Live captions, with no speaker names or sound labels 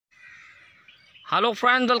Hello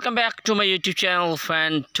friends, welcome back to my YouTube channel.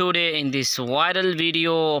 Friend, today in this viral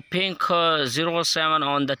video, Pink 07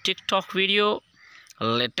 on the TikTok video,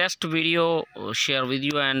 latest video share with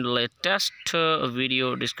you, and latest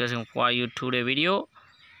video discussing for you today video.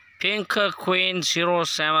 Pink Queen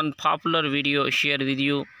 07 popular video share with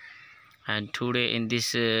you, and today in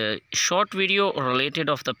this short video related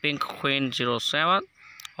of the Pink Queen 07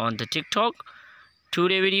 on the TikTok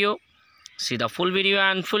today video. See the full video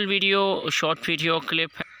and full video short video clip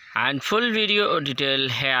and full video detail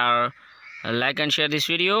here. Like and share this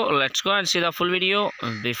video. Let's go and see the full video.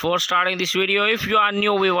 Before starting this video, if you are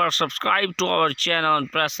new viewer, subscribe to our channel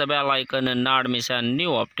and press the bell icon and not miss a new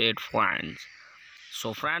update, friends.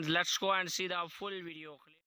 So friends, let's go and see the full video clip.